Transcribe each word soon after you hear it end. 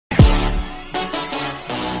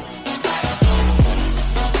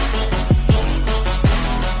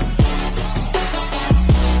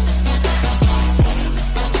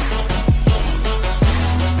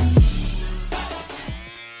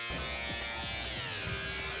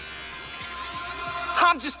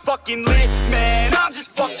I'm just fucking lit, man, I'm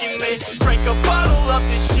just fucking lit. Drink a bottle of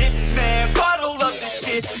this shit, man, bottle of this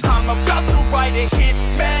shit. I'm about to write a hit,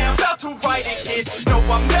 man, about to write a hit. No,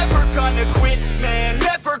 I'm never gonna quit, man,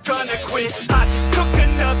 never gonna quit. I just took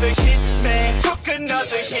another hit, man, took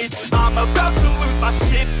another hit. I'm about to lose my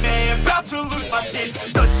shit, man, about to lose my shit.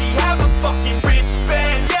 Does she have a fucking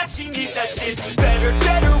wristband? Yeah, she needs that shit. Better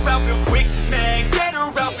get her out real quick, man, get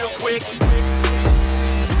her out real quick.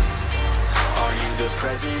 Are you the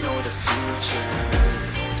present or the future?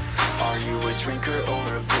 Are you a drinker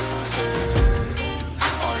or a boozer?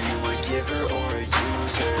 Are you a giver or a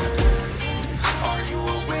user? Are you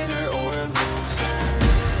a winner or a loser?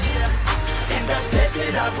 And I said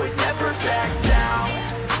that I would never back down.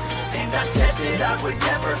 And I said that I would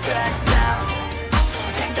never back down.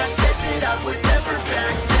 And I said that I would never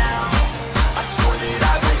back down. I swore that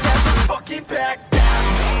I would never fucking back down.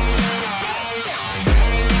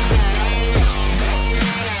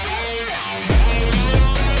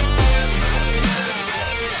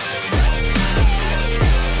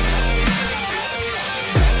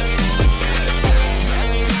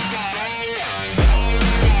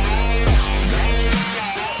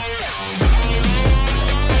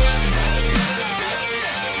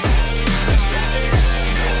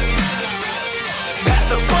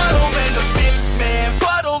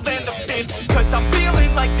 I'm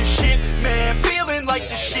feeling like the shit, man, feeling like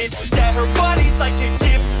the shit. Yeah, her body's like a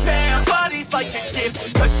gift, man, body's like a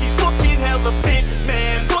gift. Cause she's looking hella fit,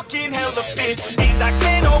 man, looking hella fit. And I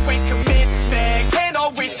can't always commit, man, can't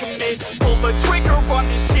always commit. Pull the trigger on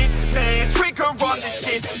this shit, man, trigger on this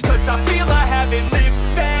shit. Cause I feel I haven't lived,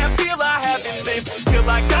 man, feel I haven't lived. Till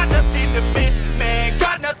I got nothing to miss, man,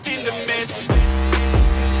 got nothing to miss.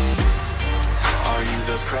 Are you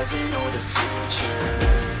the present or the future?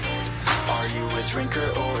 Are you a drinker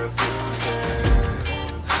or a boozer?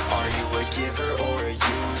 Are you a giver or a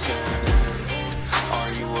user?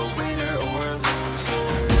 Are you a winner or a loser?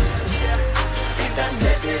 And I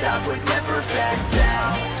said that I would never back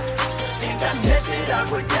down. And I said that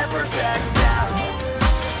I would never back down.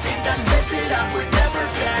 And I said that I would never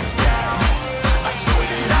back down. I swore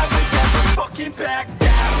that I would never fucking back down.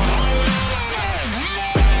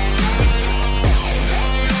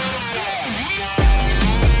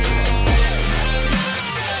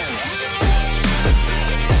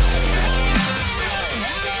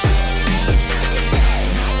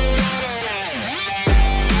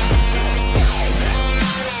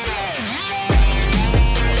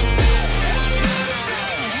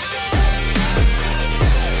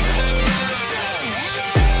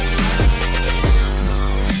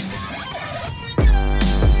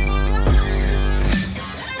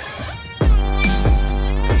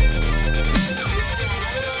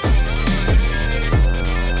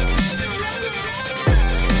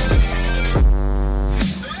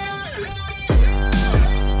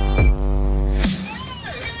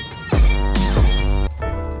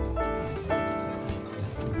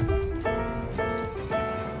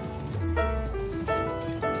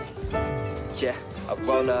 Yeah, I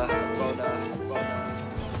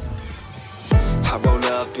roll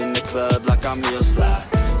up in the club like I'm real sly.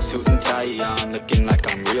 Suit and tie on, looking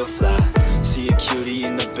like I'm real fly. See a cutie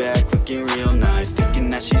in the back, looking real nice.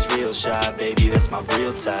 Thinking that she's real shy, baby, that's my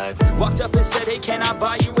real type. Walked up and said, hey, can I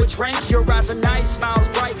buy you a drink? Your eyes are nice, smiles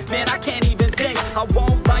bright, man, I can't even think. I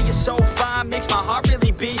won't lie, you're so fine, makes my heart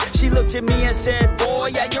really beat. She looked at me and said,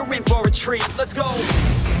 boy, yeah, you're in for a treat, let's go.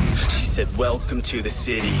 She said, welcome to the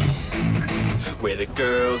city, where the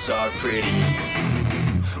girls are pretty,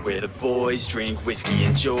 where the boys drink whiskey,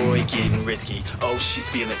 enjoy getting risky. Oh, she's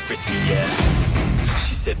feeling frisky, yeah.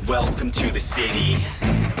 She said, welcome to the city,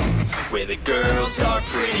 where the girls are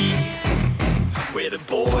pretty, where the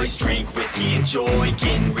boys drink whiskey, enjoy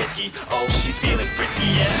getting risky. Oh, she's feeling frisky,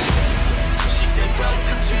 yeah. She said,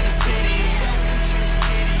 welcome to the city.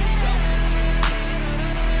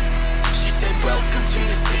 She said, welcome to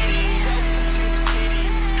the city.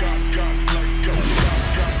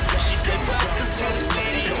 She said, welcome to the city. Welcome to the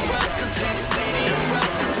city. Welcome to the city.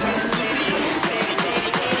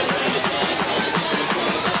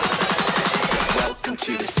 Welcome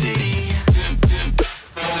to the city.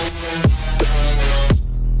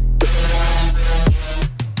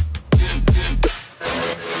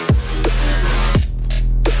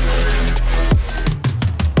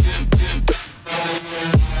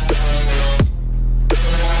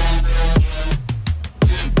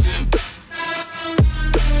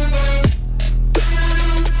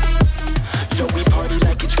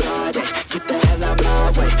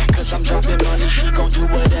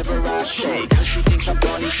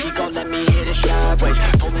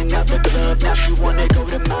 She wanna go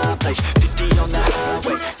to my place, 50 on the highway.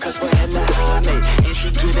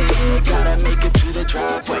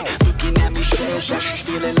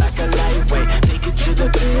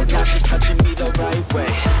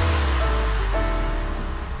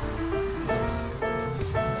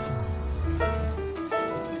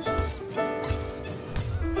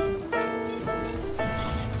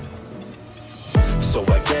 So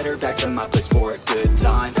I get her back to my place for a good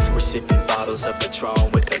time. We're sipping bottles of Patron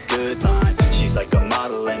with a good line. She's like a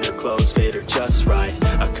model and her clothes fit her just right.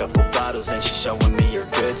 A couple bottles and she's showing me her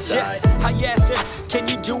good side. Yeah, I asked her, can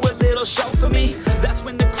you do a little show for me? That's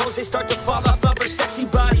when the clothes, they start to fall off of her sexy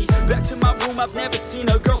body. Back to my room, I've never seen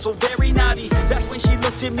a girl so very naughty. That's when she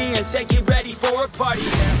looked at me and said, get ready for a party.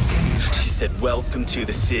 She said, welcome to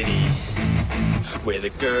the city, where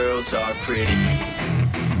the girls are pretty,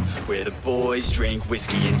 where the boys drink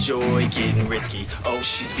whiskey, enjoy getting risky. Oh,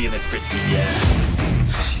 she's feeling frisky, yeah.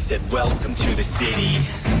 She said, welcome to the city,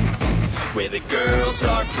 where the girls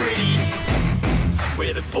are pretty,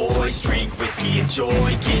 where the boys drink whiskey,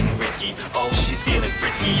 enjoy getting risky. Oh, she's feeling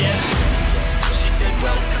frisky, yeah. She said,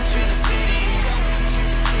 welcome to the city.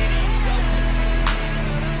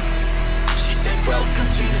 She said, welcome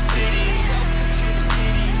to the city.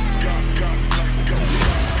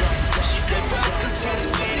 She said, welcome to the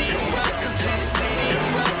city. Welcome to the city.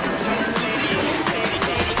 Welcome to the city.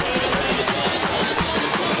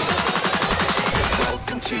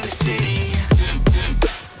 Welcome to the city.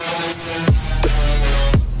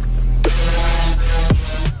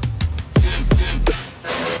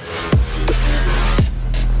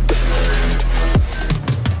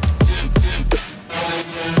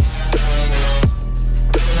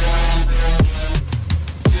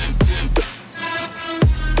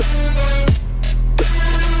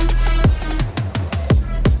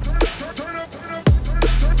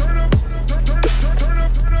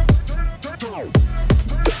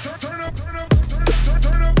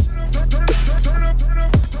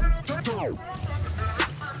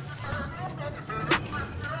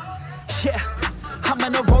 Yeah, I'm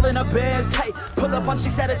in a roll in a Benz, hey, pull up on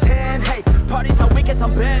 6 out of 10, hey, parties on weekends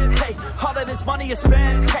on bent, hey, all of this money is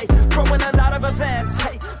spent, hey, throwing a lot of events,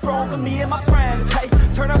 hey, throwing for me and my friends, hey,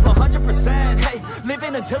 turn up 100%, hey,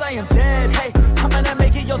 living until I am dead, hey, I'm gonna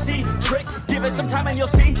make it, you'll see, trick, give it some time and you'll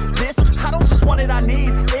see, this, I don't just want it, I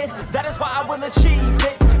need it, that is why I will achieve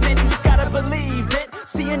it, man, you just gotta believe it,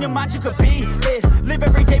 see in your mind you could be it, live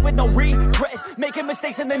every day with no regret, making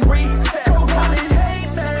mistakes and then reset, go on and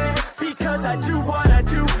hate that. Because I do what I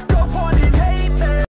do.